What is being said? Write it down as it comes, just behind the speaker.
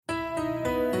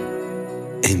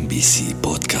MBC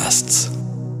بودكاست.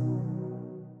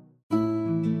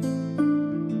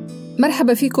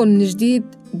 مرحبا فيكم من جديد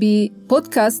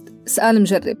ببودكاست سؤال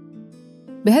مجرب.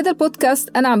 بهذا البودكاست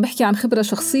أنا عم بحكي عن خبرة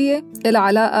شخصية لها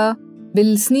علاقة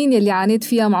بالسنين يلي عانيت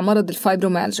فيها مع مرض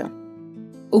الفايبروميالجيا،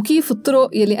 وكيف الطرق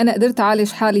يلي أنا قدرت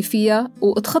أعالج حالي فيها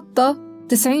وأتخطى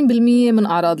 90% من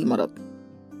أعراض المرض.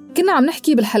 كنا عم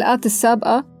نحكي بالحلقات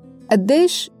السابقة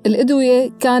قديش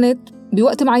الأدوية كانت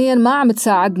بوقت معين ما عم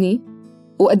تساعدني،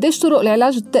 وقديش طرق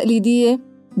العلاج التقليدية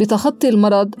بتخطي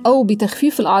المرض أو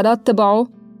بتخفيف الأعراض تبعه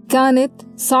كانت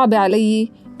صعبة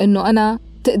علي إنه أنا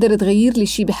تقدر تغير لي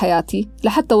شي بحياتي،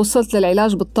 لحتى وصلت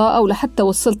للعلاج بالطاقة ولحتى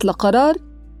وصلت لقرار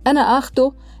أنا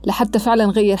آخده لحتى فعلا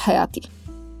غير حياتي.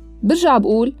 برجع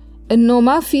بقول إنه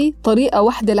ما في طريقة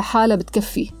واحدة لحالة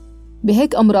بتكفي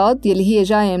بهيك أمراض يلي هي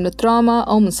جاية من تراما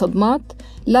أو من صدمات.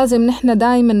 لازم نحن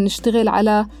دايما نشتغل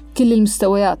على كل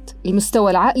المستويات،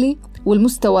 المستوى العقلي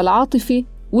والمستوى العاطفي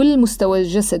والمستوى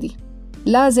الجسدي.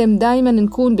 لازم دايما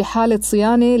نكون بحالة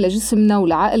صيانة لجسمنا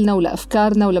ولعقلنا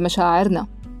ولأفكارنا ولمشاعرنا.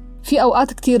 في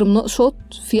أوقات كتير منقشط،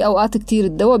 في أوقات كتير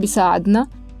الدواء بيساعدنا،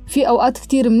 في أوقات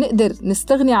كتير منقدر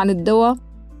نستغني عن الدواء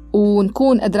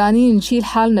ونكون قدرانين نشيل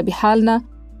حالنا بحالنا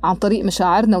عن طريق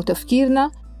مشاعرنا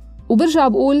وتفكيرنا. وبرجع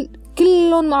بقول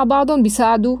كلهم مع بعضهم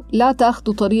بيساعدوا، لا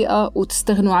تاخدوا طريقة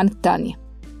وتستغنوا عن التانية.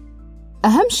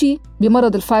 أهم شيء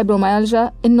بمرض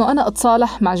الفايبروميالجيا إنه أنا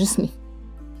أتصالح مع جسمي.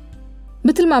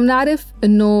 مثل ما بنعرف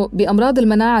إنه بأمراض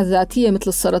المناعة الذاتية مثل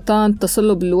السرطان،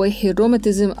 التصلب اللويحي،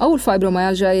 الروماتيزم أو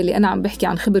الفايبروميالجيا اللي أنا عم بحكي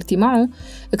عن خبرتي معه،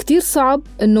 كتير صعب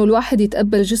إنه الواحد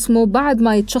يتقبل جسمه بعد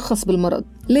ما يتشخص بالمرض.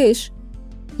 ليش؟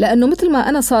 لأنه مثل ما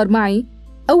أنا صار معي،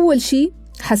 أول شيء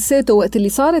حسيته وقت اللي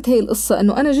صارت هي القصة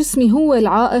إنه أنا جسمي هو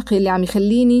العائق اللي عم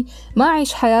يخليني ما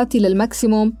أعيش حياتي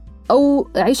للماكسيموم أو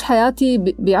أعيش حياتي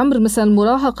بعمر مثلا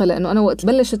المراهقة، لأنه أنا وقت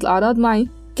بلشت الأعراض معي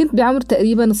كنت بعمر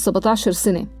تقريبا 17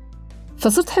 سنة.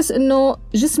 فصرت حس إنه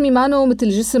جسمي مانو مثل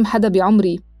جسم حدا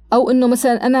بعمري، أو إنه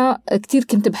مثلا أنا كتير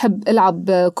كنت بحب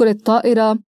ألعب كرة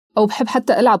طائرة أو بحب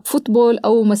حتى ألعب فوتبول،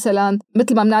 أو مثلا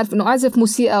مثل ما بنعرف إنه أعزف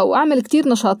موسيقى وأعمل كتير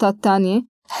نشاطات تانية.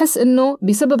 حس إنه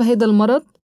بسبب هيدا المرض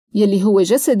يلي هو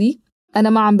جسدي أنا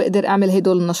ما عم بقدر أعمل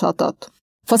هيدول النشاطات.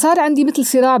 فصار عندي مثل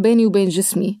صراع بيني وبين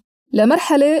جسمي،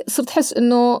 لمرحلة صرت حس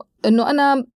إنه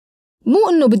أنا مو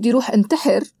إنه بدي روح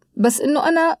انتحر، بس إنه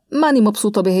أنا ماني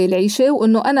مبسوطة بهي العيشة،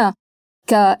 وإنه أنا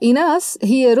كإناث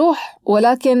هي روح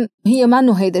ولكن هي ما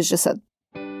إنه هيدا الجسد.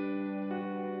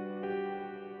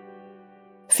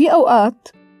 في أوقات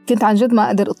كنت عن جد ما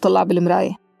أقدر أطلع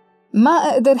بالمراية، ما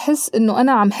أقدر حس إنه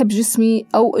أنا عم حب جسمي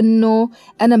أو إنه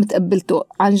أنا متقبلته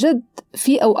عن جد.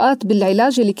 في أوقات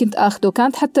بالعلاج اللي كنت أخده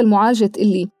كانت حتى المعالجة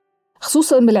تقلي،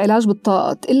 خصوصاً بالعلاج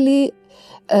بالطاقة، تقلي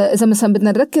إذا مثلا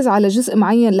بدنا نركز على جزء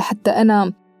معين لحتى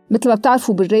أنا مثل ما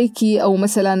بتعرفوا بالريكي، أو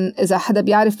مثلا إذا حدا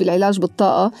بيعرف بالعلاج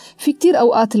بالطاقة، في كتير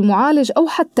أوقات المعالج أو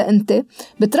حتى أنت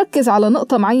بتركز على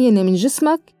نقطة معينة من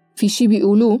جسمك. في شي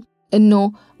بيقولوه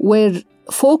إنه where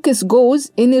focus goes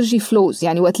energy flows،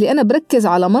 يعني وقت اللي أنا بركز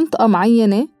على منطقة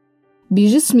معينة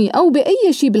بجسمي أو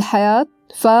بأي شي بالحياة،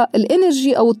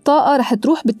 فالإنرجي أو الطاقة رح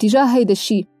تروح باتجاه هيدا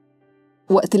الشي.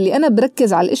 وقت اللي أنا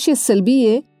بركز على الأشياء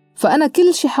السلبية، فأنا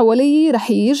كل شي حوالي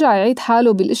رح يرجع يعيد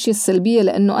حاله بالأشياء السلبية،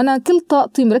 لأنه أنا كل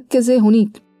طاقتي مركزة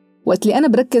هنيك. وقت اللي أنا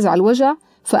بركز على الوجع،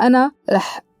 فأنا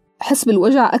رح أحس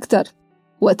بالوجع أكتر.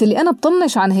 وقت اللي أنا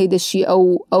بطنش عن هيدا الشي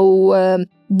أو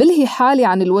بلهي حالي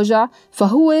عن الوجع،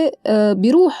 فهو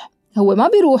بيروح. هو ما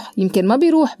بيروح، يمكن ما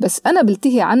بيروح، بس أنا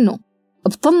بلتهي عنه،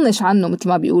 بطنش عنه. مثل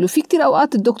ما بيقولوا في كتير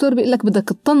أوقات الدكتور بيقولك بدك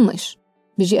تطنش،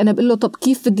 بيجي أنا بقوله طب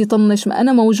كيف بدي طنش ما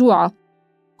أنا موجوعة؟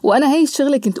 وأنا هاي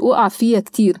الشغلة كنت أوقع فيها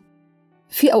كتير.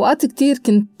 في أوقات كتير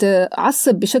كنت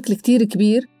أعصب بشكل كتير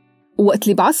كبير، ووقت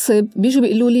اللي بعصب بيجوا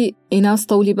بيقولوا لي إيناس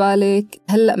طولي بالك،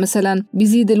 هلأ مثلا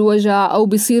بيزيد الوجع أو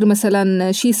بيصير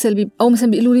مثلا شيء سلبي، أو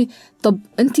مثلا بيقولوا لي طب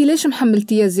أنتي ليش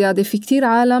محملتيها زيادة؟ في كتير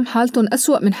عالم حالتهم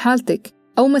أسوأ من حالتك،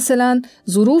 أو مثلا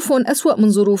ظروفهم أسوأ من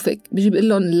ظروفك. بيجي بيقول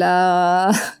لهم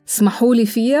لا اسمحوا لي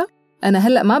فيها، أنا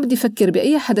هلأ ما بدي أفكر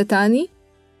بأي حدا تاني،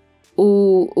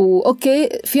 أوكي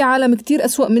في عالم كتير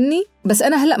أسوأ مني، بس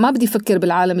أنا هلأ ما بدي أفكر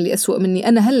بالعالم اللي أسوأ مني،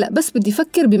 أنا هلأ بس بدي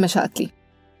أفكر بمشاكلي.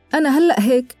 أنا هلأ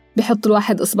هيك بحط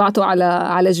الواحد إصبعته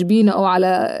على جبينه أو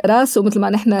على راسه، مثل ما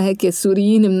نحن هيك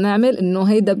السوريين بنعمل، إنه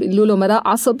هيدا بيقولوا له مراء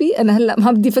عصبي. أنا هلأ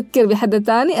ما بدي أفكر بحدا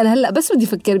تاني، أنا هلأ بس بدي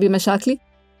أفكر بمشاكلي،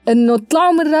 إنه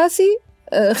طلعوا من راسي،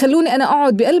 خلوني أنا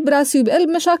أقعد بقلب راسي وبقلب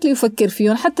مشاكلي وفكر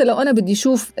فيهم. حتى لو أنا بدي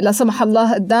شوف لا سمح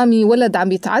الله قدامي ولد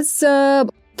عم يتعذب،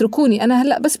 اتركوني، أنا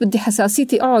هلأ بس بدي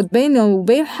حساسيتي أقعد بيني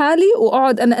وبين حالي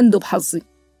وأقعد أنا أندب حظي.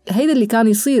 هيدا اللي كان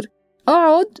يصير،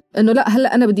 أقعد إنه لا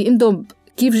هلأ أنا بدي أندب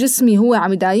كيف جسمي هو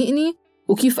عم يضايقني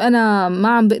وكيف أنا ما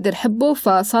عم بقدر حبه.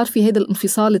 فصار في هيدا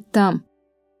الانفصال التام.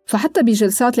 فحتى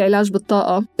بجلسات العلاج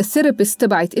بالطاقة الثيرابيست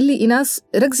تبعي تقول لي إيناس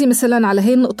ركزي مثلا على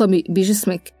هاي النقطة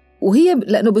بجسمك، وهي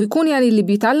لأنه بيكون يعني اللي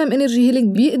بيتعلم انرجي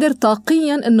هيلينج بيقدر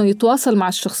طاقيا إنه يتواصل مع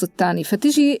الشخص التاني.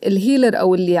 فتجي الهيلر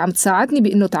أو اللي عم تساعدني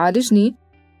بإنه تعالجني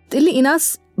تقول لي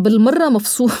إيناس بالمرة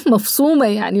مفصومة،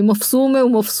 يعني مفصومة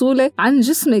ومفصولة عن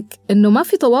جسمك، إنه ما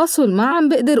في تواصل، ما عم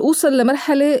بقدر أوصل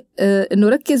لمرحلة إنه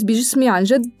ركز بجسمي عن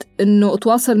جد إنه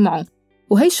أتواصل معه.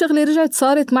 وهي الشغلة رجعت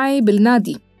صارت معي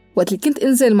بالنادي، وقت اللي كنت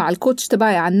أنزل مع الكوتش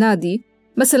تبعي على النادي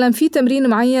مثلا في تمرين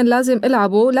معين لازم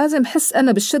ألعبه، لازم حس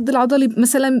أنا بالشد العضلي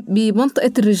مثلا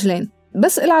بمنطقة الرجلين،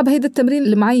 بس ألعب هيدا التمرين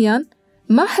المعين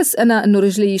ما حس أنا إنه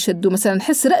رجلي يشدوا، مثلا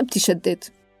حس رقبتي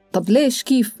شدت. طب ليش؟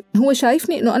 كيف؟ هو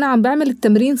شايفني إنه أنا عم بعمل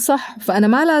التمرين صح، فأنا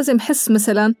ما لازم حس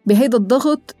مثلا بهيدا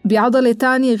الضغط بعضلة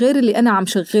تانية غير اللي أنا عم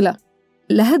شغلها.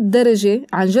 لهالدرجة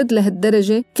عن جد،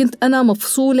 لهالدرجة كنت أنا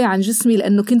مفصولة عن جسمي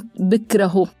لأنه كنت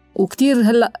بكرهه. وكتير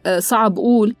هلأ صعب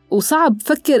أقول وصعب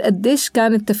فكر قديش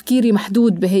كان تفكيري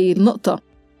محدود بهي النقطة،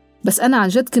 بس أنا عن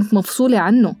جد كنت مفصولة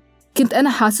عنه. كنت أنا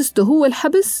حاسسته هو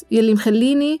الحبس يلي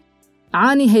مخليني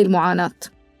عاني هاي المعاناة.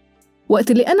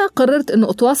 وقت اللي أنا قررت أنه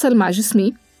أتواصل مع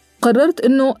جسمي، قررت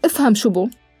أنه أفهم شبه،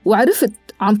 وعرفت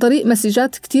عن طريق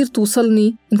مسجات كتير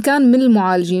توصلني إن كان من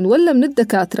المعالجين ولا من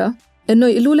الدكاترة أنه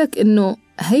يقولوا لك أنه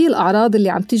هي الأعراض اللي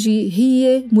عم تجي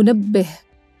هي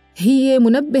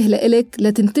منبه لإلك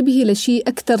لتنتبهي لشيء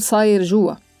أكتر صاير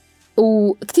جوا.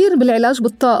 وكتير بالعلاج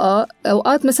بالطاقة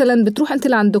أوقات مثلا بتروح أنت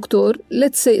لعند دكتور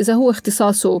إذا هو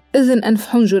اختصاصه إذن أنف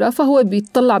حنجرة فهو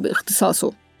بيتطلع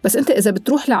باختصاصه، بس أنت إذا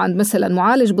بتروح لعند مثلا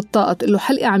معالج بالطاقة تقول له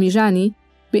حلقة عم يجاني،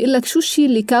 بيقول لك شو الشيء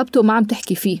اللي كابته ما عم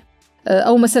تحكي فيه،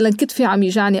 أو مثلا كتفي عم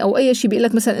يجاني أو أي شيء، بيقول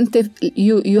لك مثلا أنت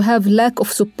you have lack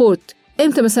of support.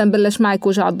 إمتى مثلا بلش معك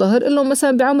وجع الظهر؟ قل له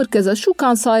مثلا بعمر كذا. شو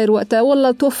كان صاير وقتها؟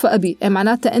 والله توفى أبي.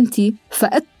 معناتها أنت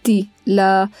فقدتي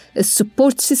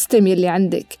للسبورت سيستم يلي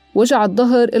عندك. وجع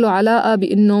الظهر له علاقة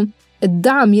بإنه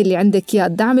الدعم يلي عندك يا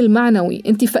الدعم المعنوي،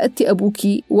 أنت فقدتي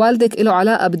أبوكي، والدك له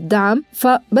علاقة بالدعم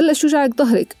فبلش يوجعك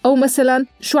ظهرك. أو مثلا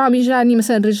شو عم يجعني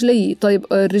مثلا رجلي، طيب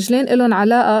الرجلين لهم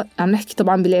علاقة، عم نحكي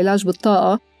طبعا بالعلاج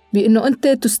بالطاقة بإنه أنت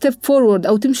تستيب فورورد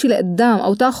أو تمشي لقدام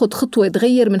أو تاخد خطوة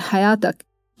تغير من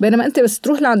حياتك. بينما أنت بس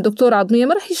تروح لعند دكتور عظمية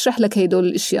ما رح يشرح لك هيدول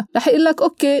الاشياء، رح يقول لك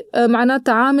أوكي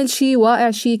معناتها عامل شيء،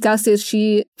 واقع شيء، كاسر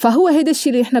شيء. فهو هيدا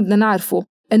الشيء اللي إحنا بدنا نعرفه،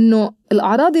 إنه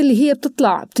الأعراض اللي هي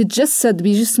بتطلع بتتجسد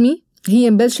بجسمي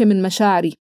هي مبلشة من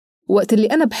مشاعري. وقت اللي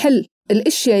أنا بحل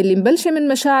الاشياء اللي مبلشة من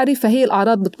مشاعري فهي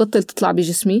الأعراض بتبطل تطلع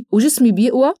بجسمي، وجسمي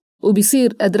بيقوى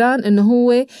وبيصير قدران إنه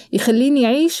هو يخليني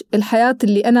أعيش الحياة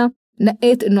اللي أنا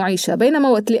نقيت إنه عيشها. بينما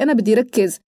وقت اللي أنا بدي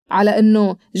ركز على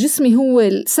إنه جسمي هو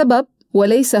السبب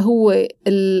وليس هو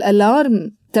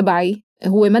الألارم تبعي،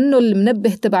 هو منه المنبه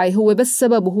تبعي، هو بس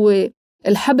سبب وهو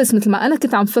الحبس مثل ما أنا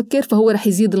كنت عم فكر، فهو رح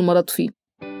يزيد المرض فيه.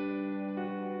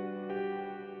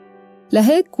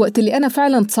 لهيك وقت اللي أنا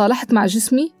فعلا تصالحت مع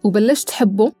جسمي وبلشت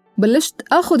حبه، بلشت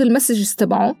أخذ المسجز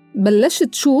تبعه، بلشت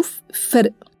تشوف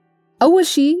فرق. أول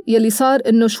شيء يلي صار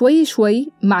إنه شوي شوي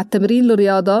مع التمرين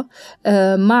الرياضة،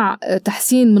 مع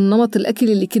تحسين من نمط الأكل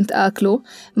اللي كنت أكله،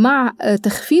 مع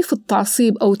تخفيف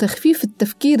التعصيب أو تخفيف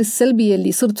التفكير السلبي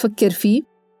يلي صرت فكر فيه،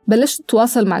 بلشت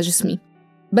أتواصل مع جسمي.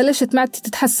 بلشت معدتي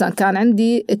تتحسن، كان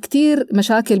عندي كتير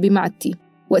مشاكل بمعدتي.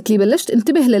 وقت اللي بلشت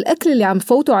انتبه للأكل اللي عم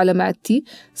فوته على معدتي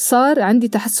صار عندي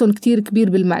تحسن كتير كبير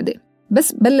بالمعدة.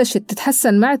 بس بلشت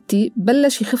تتحسن معدتي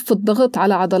بلش يخف الضغط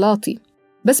على عضلاتي.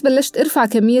 بس بلشت ارفع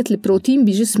كمية البروتين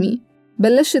بجسمي،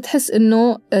 بلشت أحس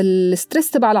إنه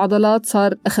الستريس تبع العضلات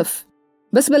صار أخف.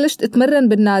 بس بلشت أتمرن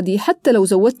بالنادي، حتى لو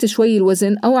زودت شوي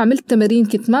الوزن أو عملت تمارين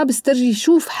كنت ما بسترجي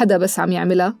شوف حدا بس عم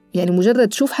يعملها، يعني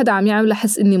مجرد شوف حدا عم يعملها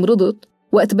حس إني مرضت.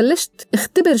 وقت بلشت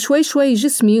اختبر شوي شوي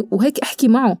جسمي وهيك أحكي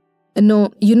معه إنه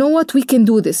you know what we can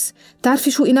do this.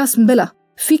 تعرفي شو إيناس مبلا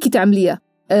فيكي تعمليها،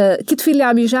 كتفي اللي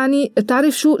عم يجاني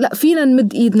بتعرف شو، لا فينا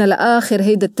نمد إيدنا لآخر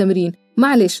هيدا التمرين،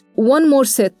 معلش one more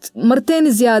set،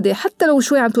 مرتين زيادة حتى لو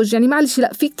شوي عم توجعني، معلش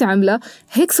لا فيك تعملها.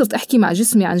 هيك صرت أحكي مع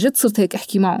جسمي، عن جد صرت هيك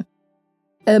أحكي معه.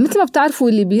 مثل ما بتعرفوا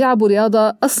اللي بيلعبوا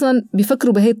رياضة أصلاً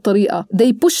بيفكروا بهي الطريقة،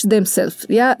 they push themselves.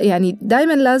 يعني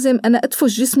دايماً لازم أنا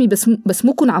أدفش جسمي بس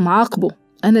مو كن عم عاقبه.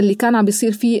 أنا اللي كان عم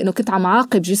بيصير فيه إنه كنت عم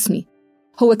عاقب جسمي،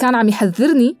 هو كان عم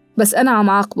يحذرني بس أنا عم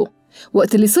عاقبه.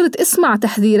 وقت اللي صرت أسمع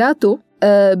تحذيراته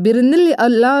بيرن لي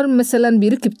ألارم مثلاً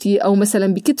بركبتي أو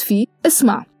مثلاً بكتفي،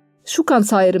 اسمع شو كان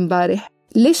صاير امبارح،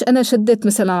 ليش أنا شدت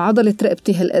مثلاً عضلة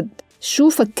رقبتي هالقد، شو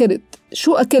فكرت،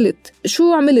 شو أكلت،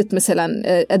 شو عملت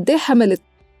مثلاً، قديه حملت.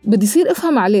 بدي يصير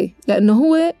أفهم عليه، لأنه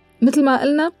هو مثل ما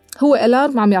قلنا هو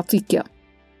ألارم عم يعطيك إياه.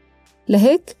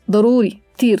 لهيك ضروري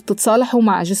كتير تتصالحوا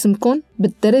مع جسمكم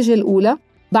بالدرجة الأولى.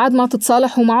 بعد ما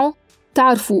تتصالحوا معه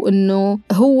تعرفوا إنه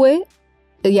هو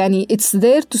يعني it's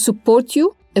there to support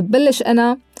you، ببلش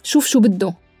أنا شوف شو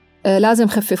بده. لازم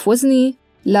خفف وزني،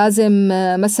 لازم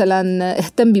مثلا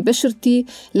اهتم ببشرتي،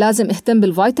 لازم اهتم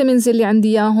بالفيتامينز اللي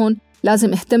عندي ياهن،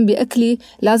 لازم اهتم بأكلي،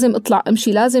 لازم اطلع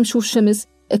امشي، لازم شوف شمس.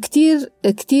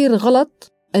 كتير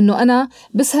غلط انه انا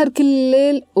بسهر كل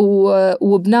الليل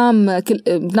وبنام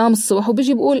بنام الصبح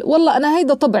وبيجي بقول والله انا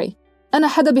هيدا طبعي، انا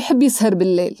حدا بيحب يسهر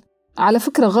بالليل. على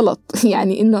فكرة غلط.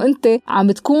 يعني انه انت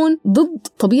عم تكون ضد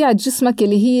طبيعة جسمك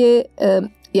اللي هي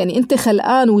يعني انت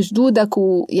خلقان وجدودك،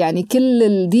 ويعني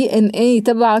كل DNA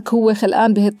تبعك هو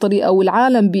خلقان بهي الطريقة،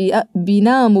 والعالم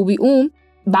بينام وبيقوم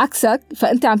بعكسك،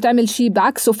 فأنت عم تعمل شيء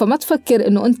بعكسه. فما تفكر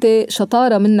إنه أنت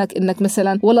شطارة منك إنك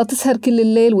مثلا ولا تسهر كل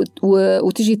الليل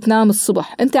وتجي تنام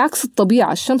الصبح. أنت عكس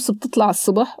الطبيعة، الشمس بتطلع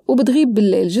الصبح وبتغيب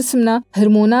بالليل. جسمنا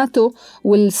هرموناته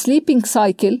والسليبينج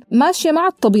سايكل ماشية مع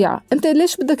الطبيعة. أنت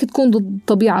ليش بدك تكون ضد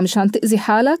الطبيعة؟ مشان تأذي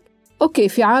حالك؟ أوكي،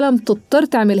 في عالم تضطر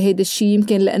تعمل هيدا الشيء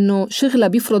يمكن لأنه شغلها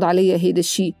بيفرض عليها هيدا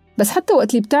الشيء، بس حتى وقت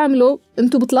اللي بتعمله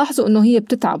أنتوا بتلاحظوا إنه هي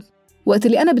بتتعب. وقت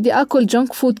اللي أنا بدي أكل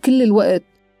جانك فود كل الوقت،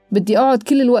 بدي أقعد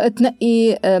كل الوقت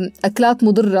نقي أكلات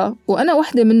مضرة، وأنا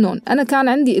واحدة منهم. أنا كان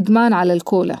عندي إدمان على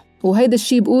الكولا، وهيدا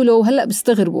الشيء بقوله وهلأ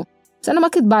بستغربه، بس أنا ما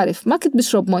كنت بعرف، ما كنت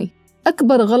بشرب مي.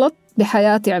 أكبر غلط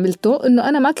بحياتي عملته إنه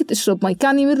أنا ما كنت أشرب مي.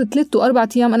 كان يمر 3 و 4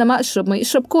 أيام أنا ما أشرب مي،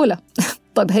 أشرب كولا.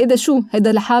 طب هيدا شو؟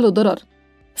 هيدا لحاله ضرر.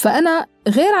 فأنا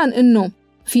غير عن إنه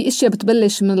في إشياء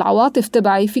بتبلش من العواطف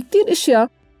تبعي، في كتير إشياء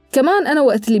كمان أنا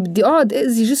وقت اللي بدي أقعد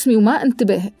أذي جسمي وما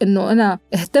انتبه إنه أنا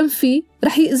اهتم فيه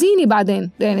رح يأذيني بعدين،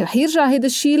 يعني رح يرجع هيدا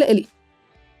الشيء لإلي.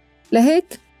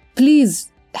 لهيك بليز،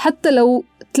 حتى لو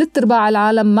 3/4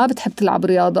 العالم ما بتحب تلعب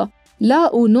رياضة،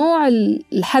 لاقوا نوع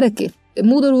الحركة.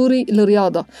 مو ضروري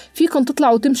الرياضة، فيكم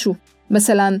تطلعوا تمشوا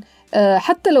مثلا.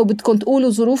 حتى لو بدكم تقولوا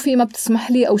ظروفي ما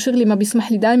بتسمح لي أو شغلي ما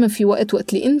بيسمح لي، دايما في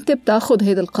وقت اللي أنت بتاخد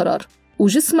هيدا القرار،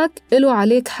 وجسمك له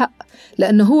عليك حق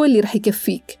لأنه هو اللي رح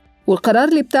يكفيك، والقرار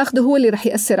اللي بتاخده هو اللي رح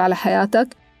يأثر على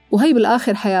حياتك. وهي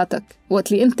بالآخر حياتك.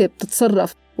 وقت اللي أنت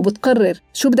بتتصرف وبتقرر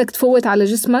شو بدك تفوت على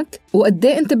جسمك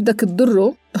وقديه أنت بدك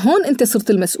تضره، هون أنت صرت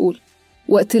المسؤول.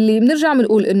 وقت اللي بنرجع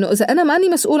بنقول إنه إذا أنا ماني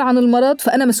مسؤول عن المرض،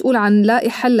 فأنا مسؤول عن لاقي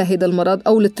حل لهيدا المرض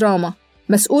أو التراما،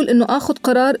 مسؤول إنه آخد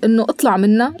قرار إنه أطلع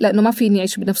منها لأنه ما فيني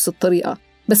أعيش بنفس الطريقة.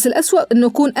 بس الأسوأ إنه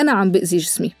أكون أنا عم بأذي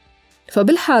جسمي.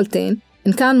 فبالحالتين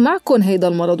إن كان معكم هيدا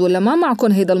المرض ولا ما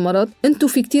معكم هيدا المرض، أنتوا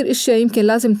في كتير إشياء يمكن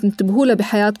لازم تنتبهوا لها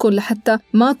بحياتكم لحتى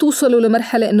ما توصلوا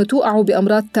لمرحلة إنه توقعوا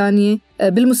بأمراض تانية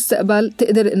بالمستقبل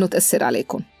تقدر إنه تأثر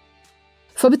عليكم.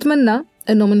 فبتمنى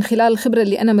إنه من خلال الخبرة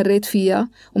اللي أنا مريت فيها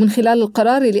ومن خلال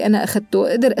القرار اللي أنا أخدته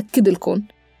أقدر أكد لكم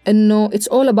إنه it's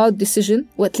all about decision.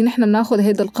 وقت اللي نحن بناخد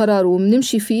هيدا القرار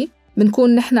وبنمشي فيه،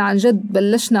 بنكون نحن عن جد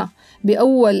بلشنا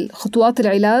بأول خطوات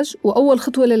العلاج. وأول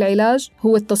خطوة للعلاج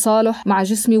هو التصالح مع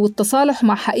جسمي، والتصالح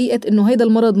مع حقيقة إنه هيدا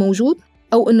المرض موجود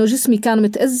أو إنه جسمي كان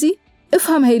متأذي.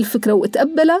 افهم هاي الفكرة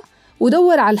واتقبلها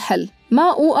ودور على الحل،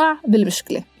 ما أوقع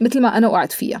بالمشكلة مثل ما أنا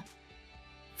وقعت فيها.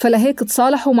 فلهيك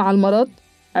تصالحوا مع المرض،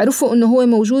 عرفوا إنه هو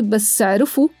موجود، بس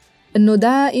عرفوا إنه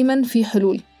دائما في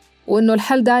حلول، وإنه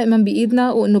الحل دائما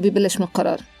بإيدنا، وإنه بيبلش من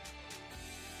قرار.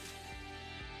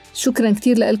 شكرا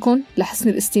كتير لكم لحسن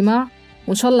الاستماع،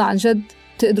 وإن شاء الله عن جد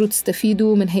تقدروا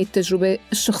تستفيدوا من هاي التجربة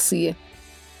الشخصية.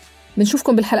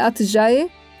 بنشوفكم بالحلقات الجاية،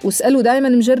 واسألوا دائما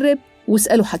مجرب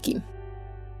واسألوا حكيم.